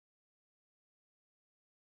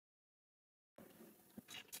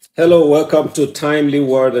Hello, welcome to Timely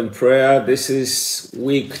Word and Prayer. This is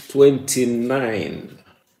week 29,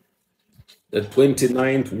 the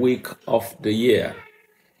 29th week of the year.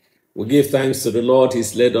 We give thanks to the Lord.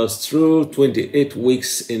 He's led us through 28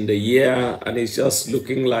 weeks in the year, and it's just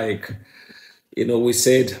looking like, we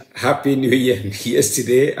said Happy New Year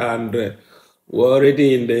yesterday, and we're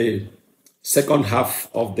already in the second half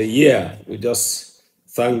of the year. We just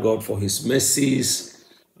thank God for His mercies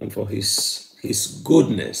and for His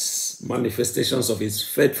goodness, manifestations of His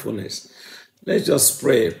faithfulness. Let's just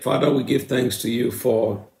pray. Father, we give thanks to you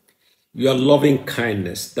for your loving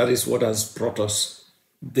kindness. That is what has brought us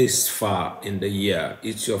this far in the year.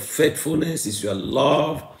 It's your faithfulness, it's your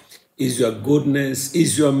love, it's your goodness,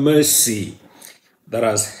 it's your mercy that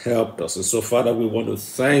has helped us. And so, Father, we want to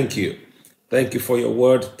thank you. Thank you for your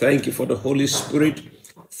word. Thank you for the Holy Spirit.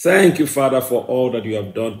 Thank you, Father, for all that you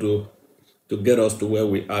have done to get us to where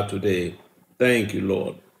we are today. Thank you,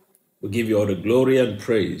 Lord. We give you all the glory and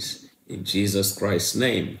praise in Jesus Christ's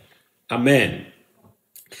name. Amen.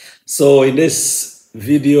 So in this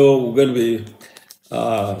video, we're going to be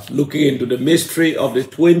looking into the mystery of the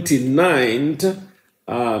 29th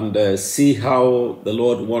and see how the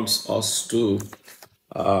Lord wants us to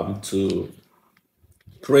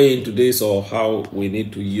pray into this, or how we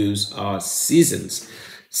need to use our seasons.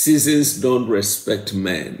 Seasons don't respect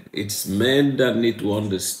men. It's men that need to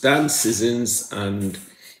understand seasons and,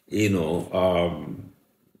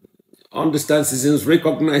 understand seasons,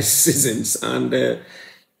 recognize seasons, and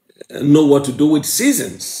know what to do with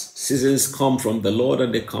seasons. Seasons come from the Lord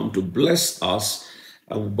and they come to bless us,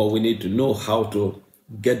 but we need to know how to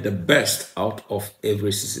get the best out of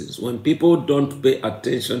every season. When people don't pay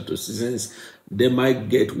attention to seasons, they might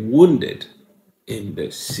get wounded in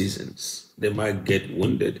the seasons. They might get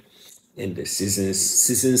wounded in the seasons.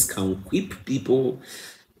 Seasons can whip people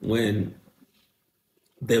when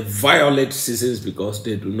they violate seasons because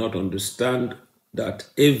they do not understand that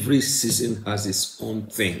every season has its own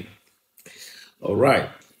thing. All right.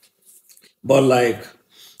 But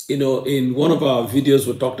in one of our videos,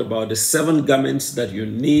 we talked about the 7 garments that you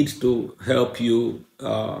need to help you,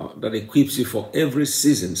 that equips you for every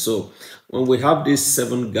season. So when we have these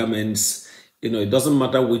 7 garments, it doesn't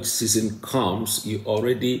matter which season comes, you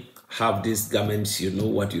already have these garments, you know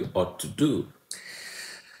what you ought to do.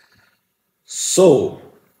 So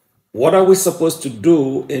what are we supposed to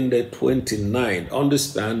do in the 29th?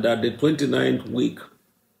 Understand that the 29th week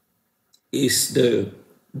is the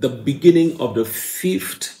beginning of the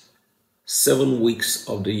 5th 7 weeks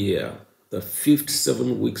of the year. The 5th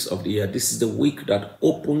 7 weeks of the year. This is the week that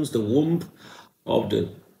opens the womb of the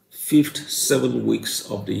 5th 7 weeks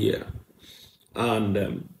of the year. And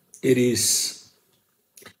it is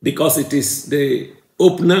because it is the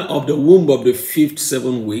opener of the womb of the 5th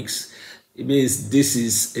 7 weeks. It means this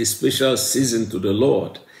is a special season to the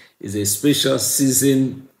Lord. It's a special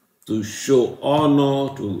season to show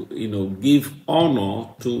honor, to give honor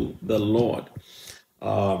to the Lord,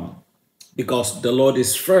 because the Lord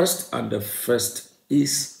is first, and the first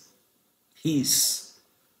is His.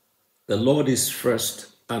 The Lord is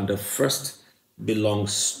first, and the first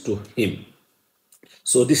belongs to Him.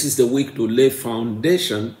 So this is the week to lay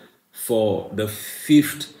foundation for the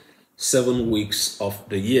 5th 7 weeks of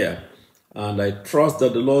the year. And I trust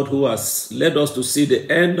that the Lord, who has led us to see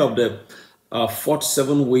the end of the 4th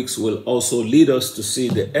 7 weeks, will also lead us to see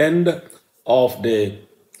the end of the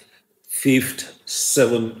 5th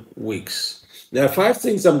 7 weeks. There are 5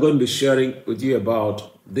 things I'm going to be sharing with you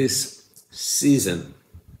about this season.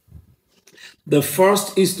 The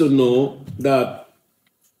first is to know that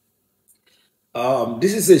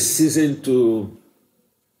this is a season to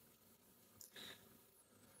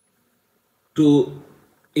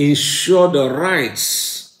ensure the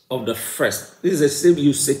rights of the first. This is a season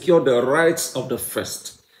you secure the rights of the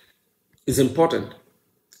first. It's important.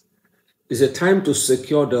 It's a time to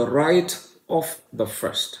secure the right of the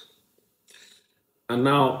first. And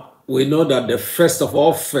now we know that the first of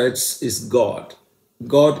all firsts is God.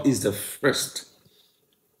 God is the first,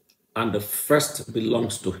 and the first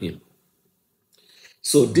belongs to Him.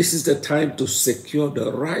 So this is the time to secure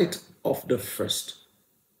the right of the first.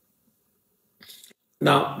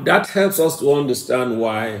 Now that helps us to understand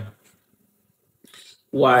why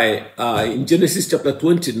in Genesis chapter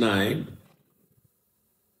 29,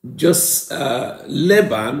 just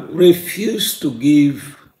Laban refused to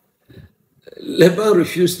give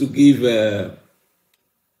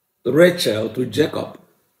Rachel to Jacob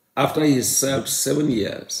after he served 7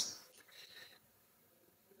 years.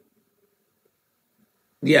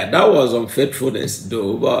 Yeah, that was unfaithfulness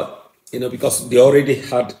though, but because they already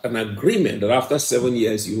had an agreement that after 7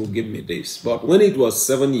 years you will give me this. But when it was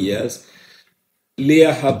 7 years,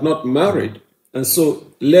 Leah had not married. And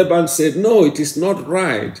so Laban said, no, it is not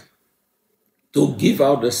right to give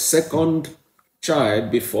out the second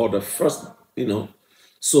child before the first.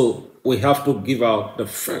 So we have to give out the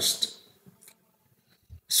first.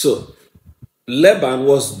 So Laban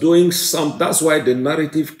was doing that's why the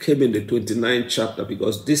narrative came in the 29th chapter,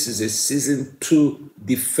 because this is a season to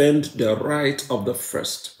defend the right of the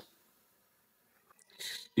first.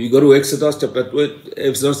 You go to Exodus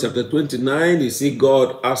chapter 29, you see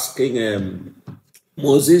God asking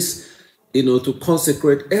Moses, to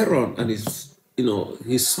consecrate Aaron and his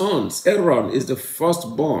sons. Aaron is the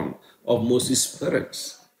firstborn of Moses'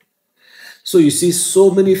 parents. So you see so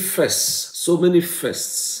many firsts.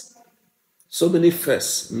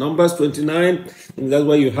 Numbers 29, and that's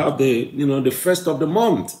why you have the first of the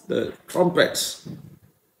month, the trumpets.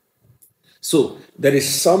 So there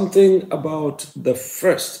is something about the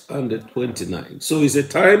first and the 29. So it's a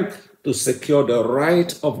time to secure the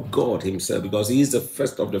right of God himself, because he is the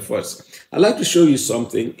first of the first. I'd like to show you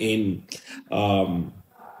something in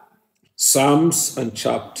Psalms and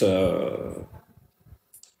chapter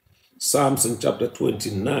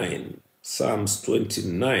 29. Psalms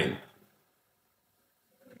 29.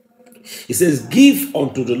 It says, give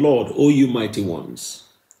unto the Lord, O you mighty ones.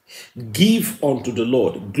 Give unto the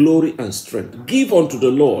Lord glory and strength. Give unto the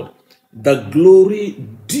Lord the glory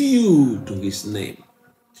due to his name.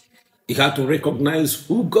 You have to recognize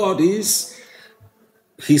who God is,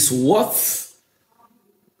 his worth,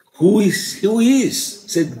 who he is.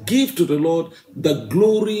 Said, give to the Lord the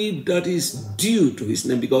glory that is due to his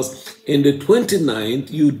name, because in the 29th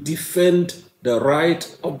you defend the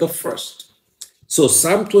right of the first. So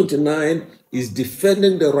Psalm 29 is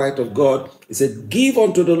defending the right of God. He said, give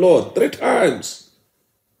unto the Lord 3 times.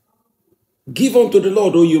 Give unto the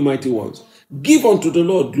Lord, O you mighty ones. Give unto the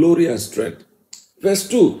Lord glory and strength. Verse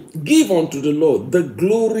 2, give unto the Lord the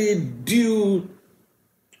glory due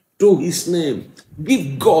to his name.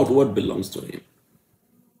 Give God what belongs to him.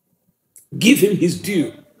 Give him his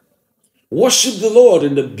due. Worship the Lord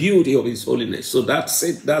in the beauty of his holiness. So that's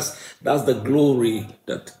it. That's the glory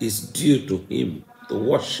that is due to him. To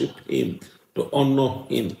worship him, to honor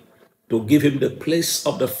him, to give him the place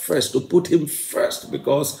of the first, to put him first,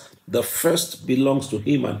 because the first belongs to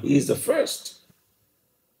him and he is the first.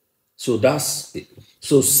 So that's it.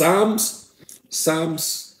 So Psalms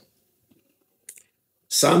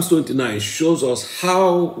 29 shows us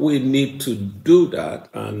how we need to do that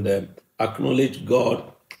and acknowledge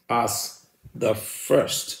God as the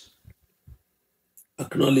first.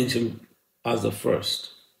 Acknowledge him as the first.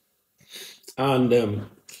 And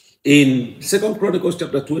in 2 Chronicles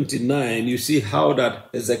chapter 29, you see how that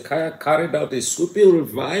Hezekiah carried out a sweeping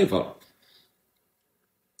revival.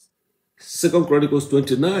 2 Chronicles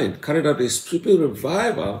 29 carried out a sweeping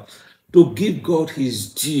revival to give God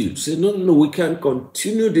his due. Say, no, we can't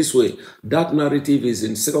continue this way. That narrative is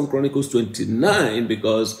in 2 Chronicles 29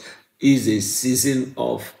 because it's a season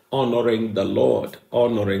of honoring the Lord.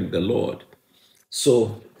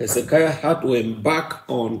 So Hezekiah had to embark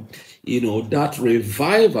on, that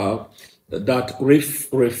revival, that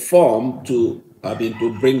reform to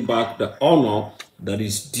bring back the honor that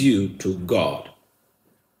is due to God.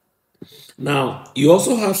 Now, you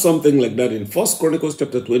also have something like that in 1 Chronicles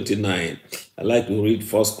chapter 29. I like to read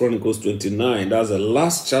 1 Chronicles 29. That's the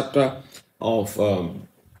last chapter of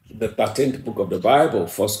the 13th book of the Bible,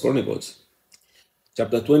 1 Chronicles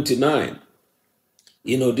chapter 29.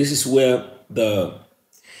 This is where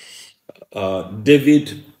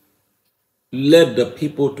David led the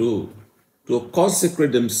people to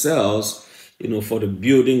consecrate themselves, for the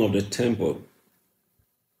building of the temple.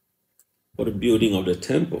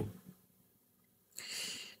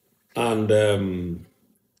 And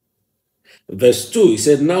verse 2, he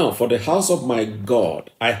said, now for the house of my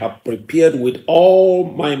God, I have prepared with all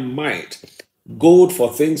my might gold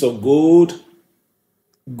for things of gold,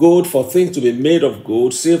 gold for things to be made of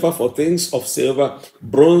gold, silver for things of silver,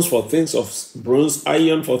 bronze for things of bronze,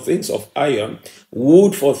 iron for things of iron,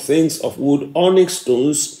 wood for things of wood, onyx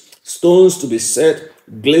stones, stones to be set,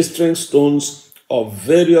 glistering stones of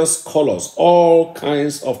various colors, all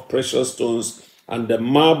kinds of precious stones, and the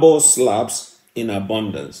marble slabs in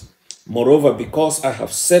abundance. Moreover, because I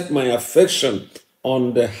have set my affection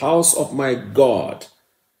on the house of my God,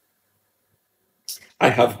 I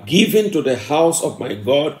have given to the house of my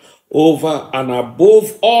God over and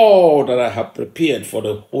above all that I have prepared for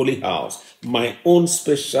the holy house, my own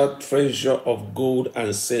special treasure of gold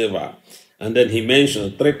and silver. And then he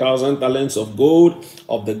mentioned 3,000 talents of gold,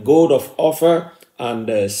 of the gold of Ophir,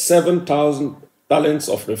 and 7,000 talents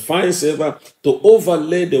of refined silver to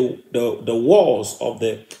overlay the walls of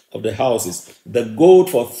the houses, the gold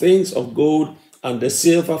for things of gold, and the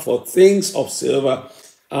silver for things of silver,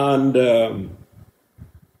 and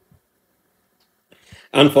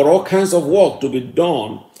for all kinds of work to be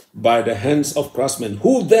done by the hands of craftsmen.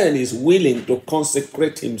 Who then is willing to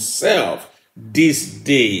consecrate himself this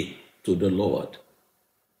day to the Lord?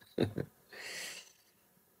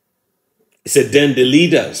 He said, then the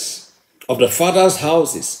leaders of the fathers'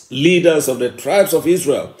 houses, leaders of the tribes of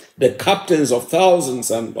Israel, the captains of thousands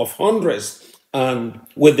and of hundreds, and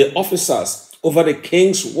with the officers over the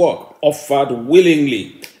king's work, offered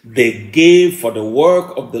willingly. They gave for the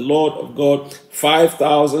work of the Lord of God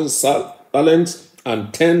 5,000 talents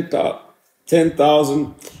and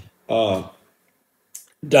 10,000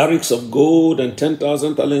 darics of gold and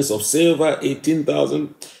 10,000 talents of silver,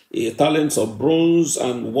 18,000 talents of bronze,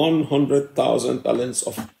 and 100,000 talents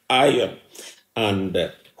of iron.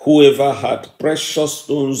 And whoever had precious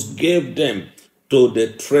stones gave them to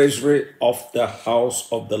the treasury of the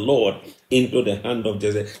house of the Lord into the hand of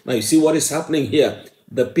Jesse. Now you see what is happening here.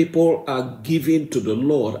 The people are giving to the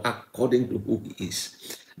Lord according to who he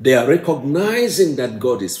is. They are recognizing that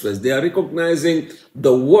God is first. They are recognizing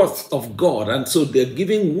the worth of God. And so they're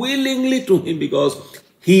giving willingly to him because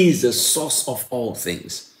he is the source of all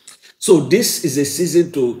things. So this is a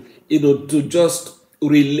season to, to just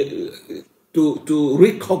to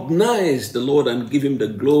recognize the Lord and give him the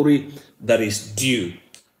glory that is due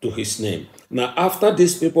to his name. Now, after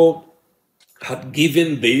these people had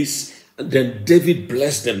given this, then David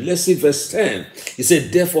blessed them. Let's see verse 10. He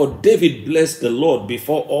said, therefore David blessed the Lord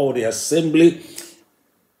before all the assembly.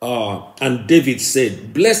 And David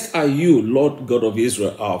said, blessed are you, Lord God of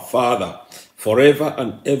Israel, our Father, forever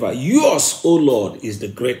and ever. Yours, O Lord, is the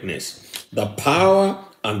greatness, the power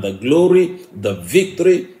and the glory, the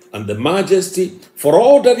victory and the majesty. For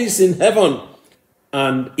all that is in heaven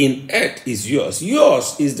and in earth is yours.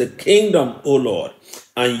 Yours is the kingdom, O Lord,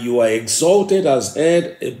 and you are exalted as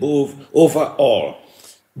head over all.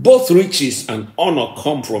 Both riches and honor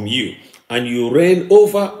come from you, and you reign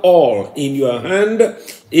over all. In your hand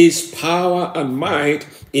is power and might.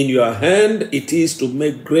 In your hand it is to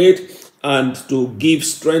make great and to give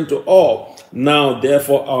strength to all. Now,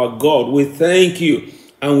 therefore, our God, we thank you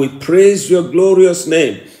and we praise your glorious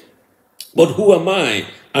name. But who am I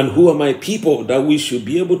and who are my people that we should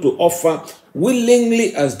be able to offer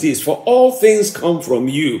willingly as this? For all things come from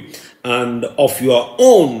you, and of your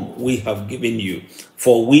own we have given you.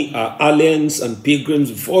 For we are aliens and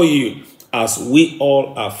pilgrims before you, as we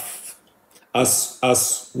all are,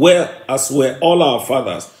 as were all our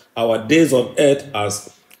fathers. Our days on earth are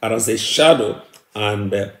as a shadow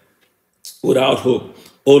and without hope.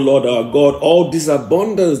 O Lord our God, all this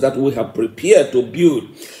abundance that we have prepared to build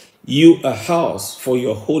you a house for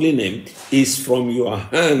your holy name is from your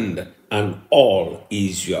hand, and all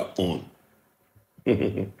is your own.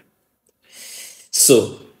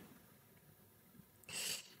 So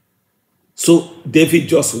David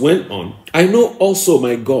just went on. I know also,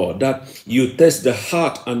 my God, that you test the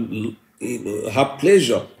heart and have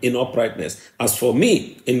pleasure in uprightness. As for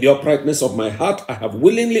me, in the uprightness of my heart, I have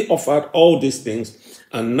willingly offered all these things.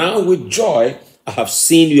 And now with joy, I have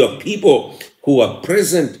seen your people who are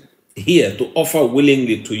present here to offer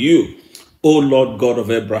willingly to you. O Lord God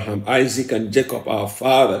of Abraham, Isaac, and Jacob, our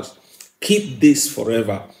fathers, keep this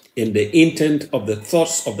forever in the intent of the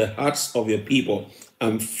thoughts of the hearts of your people,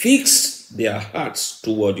 and fix their hearts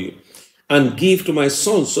toward you. And give to my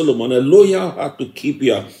son Solomon a loyal heart to keep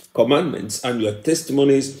your commandments and your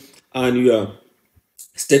testimonies and your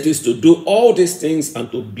statutes, to do all these things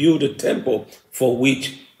and to build a temple for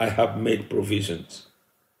which I have made provisions.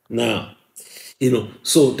 Now,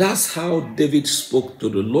 so that's how David spoke to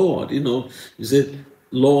the Lord. He said,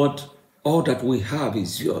 Lord, all that we have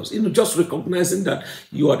is yours. Just recognizing that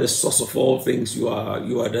you are the source of all things. You are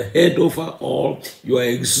the head over all. You are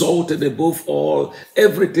exalted above all.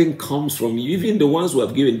 Everything comes from you. Even the ones who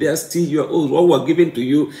have given, they are still your own. What we are giving to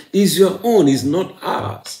you is your own, is not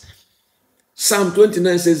ours. Psalm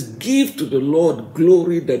 29 says, give to the Lord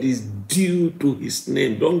glory that is due to his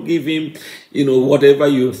name. Don't give him, whatever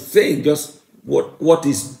you think, just what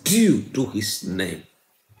is due to his name.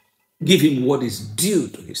 Give him what is due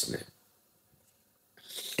to his name.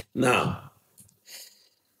 Now,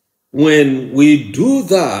 when we do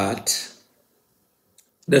that,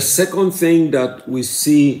 the second thing that we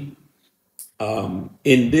see in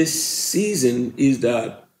this season is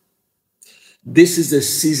that this is the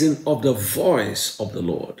season of the voice of the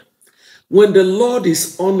Lord. When the Lord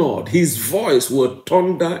is honored, his voice will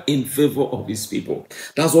thunder in favor of his people.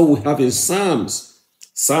 That's what we have in Psalms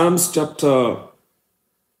Psalms chapter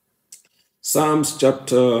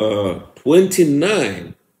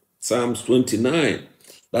 29. Psalms 29.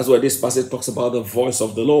 That's why this passage talks about the voice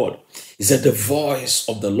of the Lord. He said the voice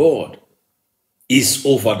of the Lord is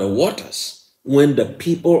over the waters when the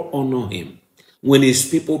people honor him. When his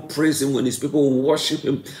people praise him, when his people worship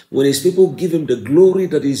him, when his people give him the glory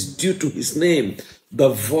that is due to his name, the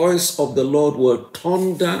voice of the Lord will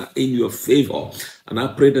thunder in your favor. And I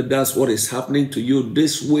pray that that's what is happening to you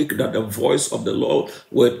this week, that the voice of the Lord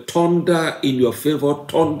will thunder in your favor,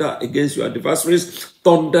 thunder against your adversaries,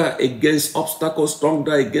 thunder against obstacles,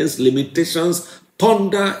 thunder against limitations,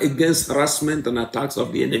 thunder against harassment and attacks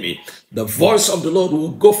of the enemy. The voice of the Lord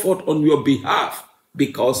will go forth on your behalf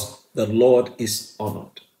because the Lord is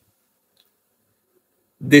honored.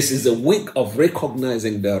 This is a week of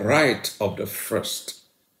recognizing the right of the first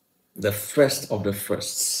of the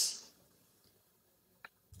firsts.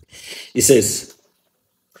 He says,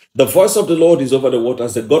 the voice of the Lord is over the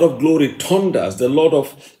waters. The God of glory thunders. The Lord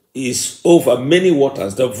is over many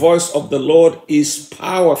waters. The voice of the Lord is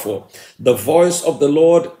powerful. The voice of the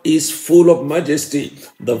Lord is full of majesty.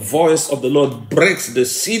 The voice of the Lord breaks the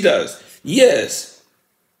cedars. Yes,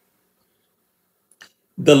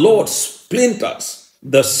 the Lord splinters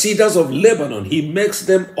the cedars of Lebanon. He makes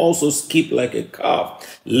them also skip like a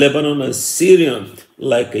calf. Lebanon and Syrian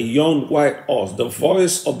like a young white horse. The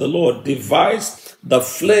voice of the Lord divides the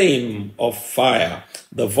flame of fire.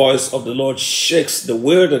 The voice of the Lord shakes the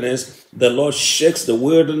wilderness. The Lord shakes the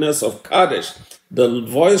wilderness of Kadesh. The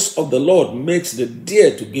voice of the Lord makes the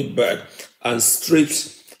deer to give birth and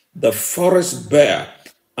strips the forest bare.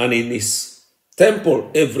 And in his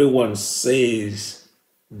temple everyone says,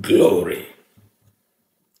 glory,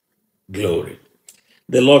 glory.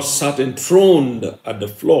 The Lord sat enthroned at the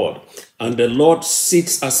flood, and the Lord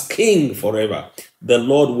sits as king forever. The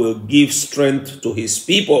Lord will give strength to his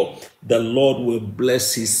people. The Lord will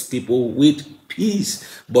bless his people with peace.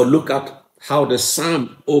 But look at how the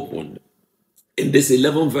psalm opened. In this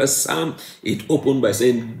 11th verse psalm, it opened by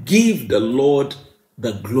saying, give the Lord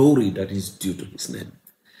the glory that is due to his name.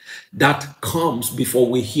 That comes before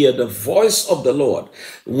we hear the voice of the Lord.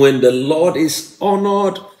 When the Lord is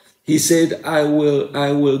honored, he said, I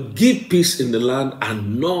will give peace in the land,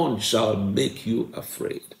 and none shall make you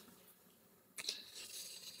afraid.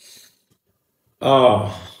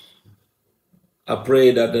 I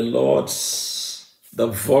pray that the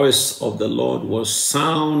voice of the Lord will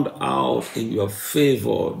sound out in your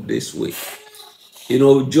favor this week. You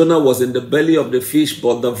know, Jonah was in the belly of the fish,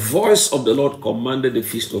 but the voice of the Lord commanded the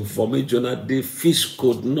fish to vomit Jonah. The fish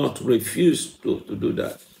could not refuse to do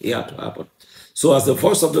that. It had to happen. So as the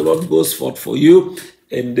voice of the Lord goes forth for you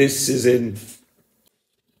in this season,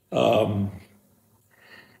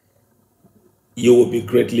 you will be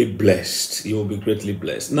greatly blessed. You will be greatly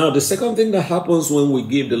blessed. Now, the second thing that happens when we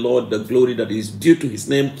give the Lord the glory that is due to his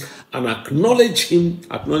name and acknowledge him,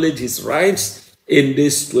 acknowledge his rights, in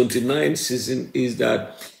this 29th season is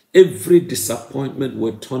that every disappointment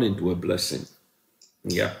will turn into a blessing.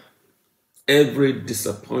 Yeah. Every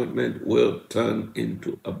disappointment will turn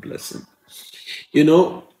into a blessing. You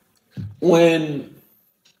know, when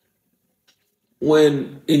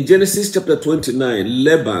in Genesis chapter 29,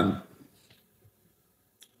 Laban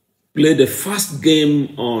played the first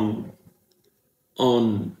game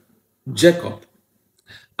on Jacob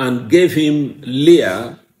and gave him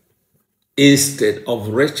Leah instead of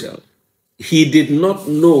Rachel, he did not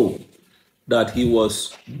know that he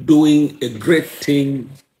was doing a great thing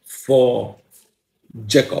for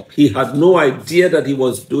Jacob. He had no idea that he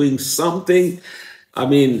was doing something. I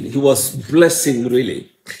mean, he was blessing really,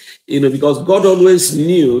 because God always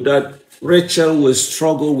knew that Rachel will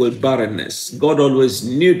struggle with barrenness. God always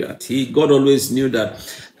knew that. God always knew that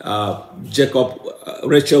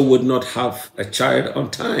Rachel would not have a child on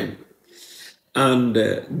time. And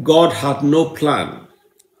God had no plan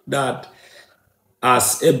that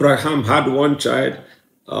as Abraham had one child,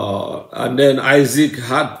 and then Isaac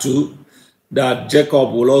had two, that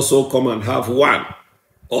Jacob will also come and have one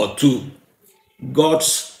or two.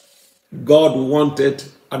 God wanted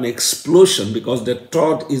an explosion because the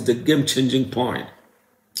third is the game-changing point.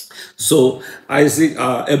 So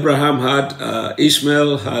Abraham had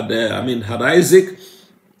Ishmael, had Isaac,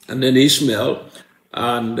 and then Ishmael.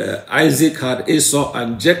 And Isaac had Esau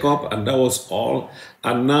and Jacob, and that was all.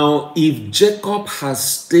 And now, if Jacob has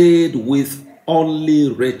stayed with only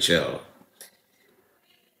Rachel,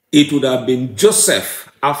 it would have been Joseph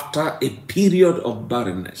after a period of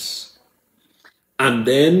barrenness, and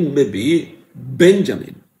then maybe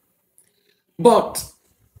Benjamin. But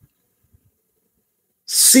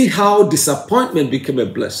see how disappointment became a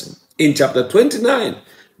blessing. in chapter 29,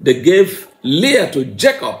 they gave Leah to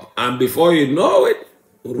Jacob. And before you know it,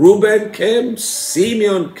 Reuben came,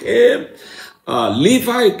 Simeon came,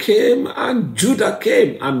 Levi came, and Judah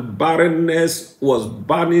came, and barrenness was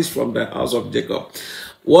banished from the house of Jacob.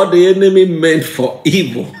 What the enemy meant for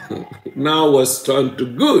evil now was turned to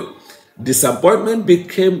good. Disappointment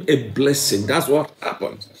became a blessing. That's what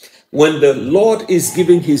happens. When the Lord is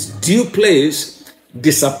giving his due place,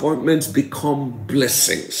 disappointments become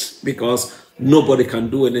blessings because nobody can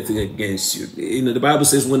do anything against you. You know, the Bible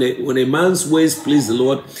says when a man's ways please the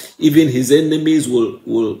Lord, even his enemies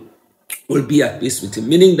will be at peace with him.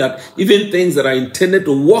 Meaning that even things that are intended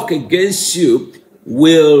to work against you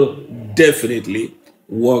will definitely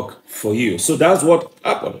work for you. So that's what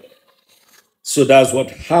happened.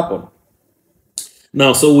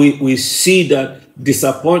 Now, so we see that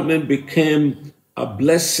disappointment became a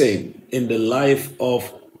blessing in the life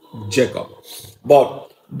of Jacob.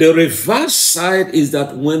 But the reverse side is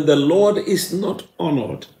that when the Lord is not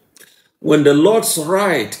honored, when the Lord's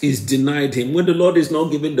right is denied him, when the Lord is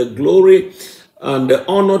not given the glory and the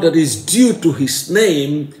honor that is due to his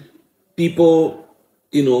name, people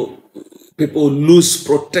lose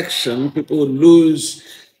protection, people lose,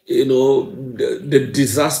 the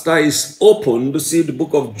disaster is open. To see the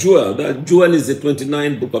book of Joel. That Joel is the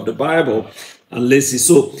 29th book of the Bible. And let's see.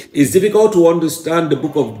 So it's difficult to understand the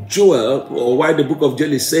book of Joel or why the book of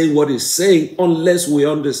Joel is saying what it's saying unless we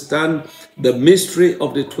understand the mystery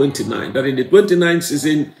of the 29th. That in the 29th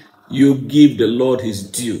season, you give the Lord his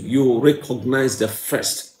due. You recognize the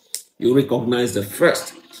first.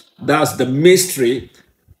 That's the mystery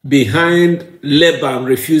behind Laban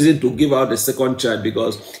refusing to give out the second child,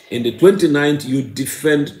 because in the 29th, you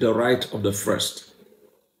defend the right of the first.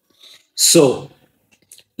 So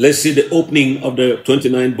let's see the opening of the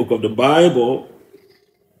 29th book of the Bible.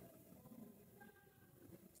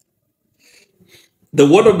 The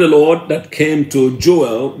word of the Lord that came to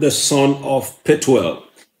Joel, the son of Pethuel.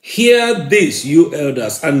 Hear this, you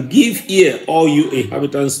elders, and give ear, all you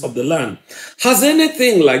inhabitants of the land. Has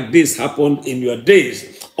anything like this happened in your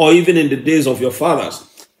days, or even in the days of your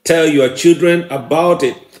fathers? Tell your children about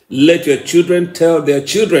it. Let your children tell their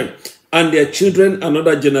children, and their children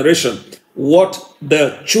another generation. What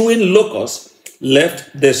the chewing locust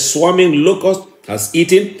left, the swarming locust has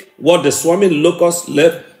eaten. What the swarming locust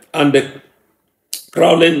left, and the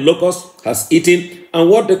crawling locust has eaten. And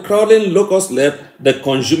what the crawling locust left, the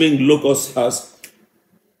consuming locust has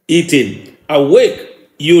eaten. Awake,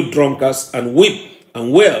 you drunkards, and weep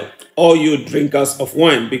and wail, all you drinkers of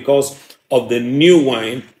wine, because of the new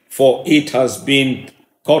wine, for it has been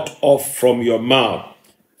cut off from your mouth.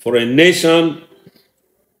 For a nation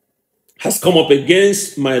has come up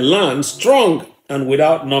against my land, strong and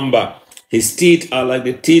without number. His teeth are like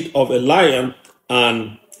the teeth of a lion,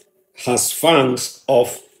 and has fangs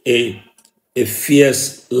of a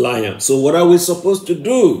fierce lion. So what are we supposed to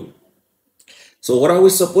do?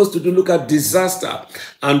 Look at disaster.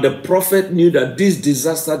 And the prophet knew that this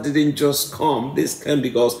disaster didn't just come. This came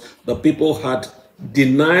because the people had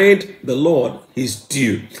denied the Lord his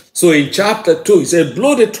due. So in chapter 2, he said,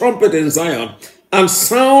 blow the trumpet in Zion and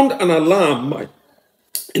sound an alarm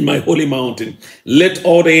in my holy mountain. Let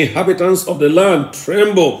all the inhabitants of the land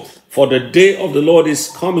tremble, for the day of the Lord is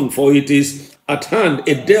coming, for it is at hand,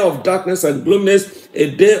 a day of darkness and gloominess, a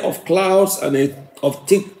day of clouds and of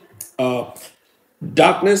thick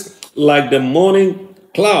darkness, like the morning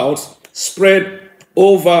clouds spread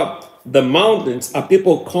over the mountains. And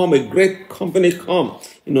people come, a great company come,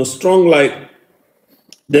 strong like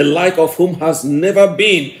the like of whom has never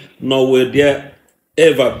been, nor will there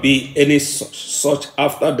ever be any such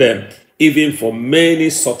after them, even for many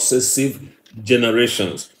successive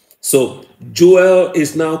generations. So Joel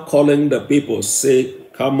is now calling the people, say,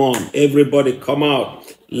 come on, everybody come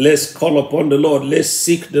out. Let's call upon the Lord. Let's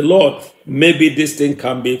seek the Lord. Maybe this thing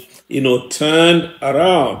can be, turned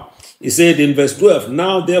around. He said in verse 12,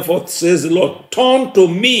 now therefore says the Lord, turn to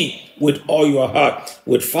me with all your heart,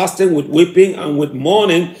 with fasting, with weeping, and with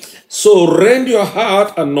mourning. So rend your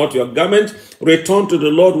heart and not your garment. Return to the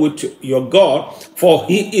Lord with your God, for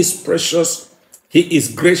he is precious. He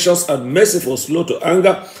is gracious and merciful, slow to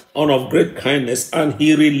anger, and of great kindness, and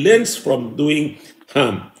he relents from doing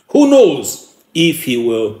harm. Who knows if he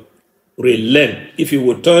will relent, if he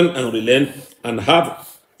will turn and relent and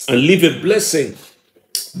leave a blessing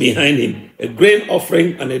behind him, a grain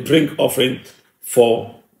offering and a drink offering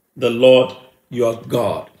for the Lord your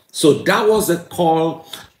God. So that was the call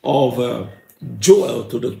of Joel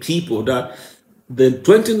to the people, that the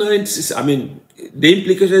 29th, the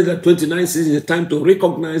implication is that 29th season is a time to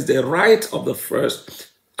recognize the right of the first,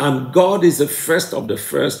 and God is the first of the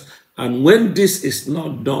first, And when this is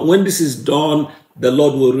not done, when this is done, the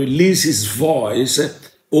Lord will release his voice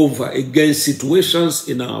over against situations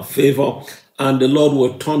in our favor, and the Lord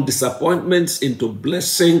will turn disappointments into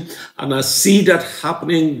blessing. And I see that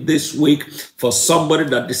happening this week for somebody,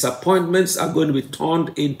 that disappointments are going to be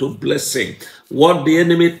turned into blessing. What the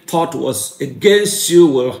enemy thought was against you,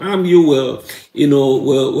 will harm you, will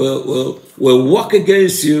work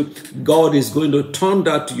against you. God is going to turn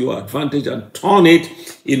that to your advantage and turn it,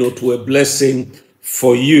 to a blessing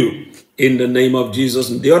for you in the name of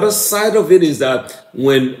Jesus. And the other side of it is that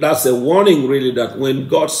that's a warning really, that when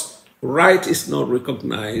God's right is not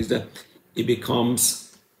recognized, it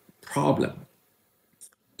becomes a problem.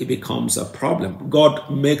 It becomes a problem. God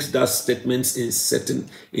makes that statements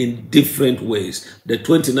in different ways. The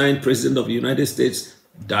 29th president of the United States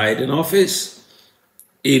died in office,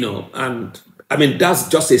 and I mean, that's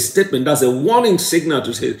just a statement. That's a warning signal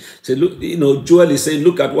to say, look, Joel is saying,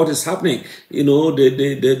 look at what is happening.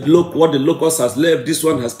 Look what the locust has left. This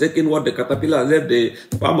one has taken what the caterpillar has left. The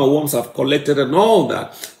palmer worms have collected and all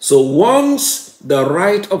that. So once the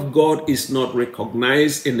right of God is not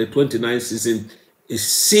recognized in the 29th season, a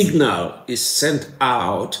signal is sent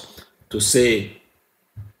out to say,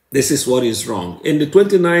 this is what is wrong. In the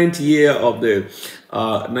 29th year of the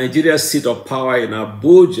Nigeria's seat of power in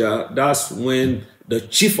Abuja, that's when the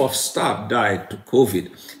chief of staff died to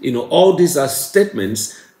COVID. All these are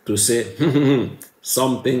statements to say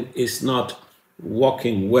something is not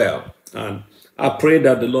working well. And I pray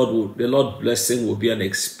that the Lord blessing will be an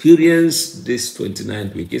experience this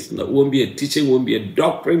 29th week. It won't be a teaching, won't be a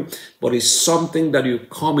doctrine, but it's something that you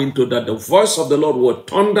come into, that the voice of the Lord will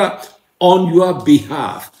thunder on your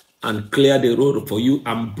behalf and clear the road for you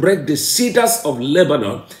and break the cedars of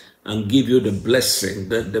Lebanon and give you the blessing,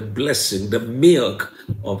 the blessing, the milk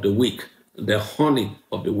of the week, the honey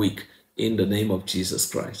of the week, in the name of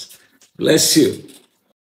Jesus Christ. Bless you.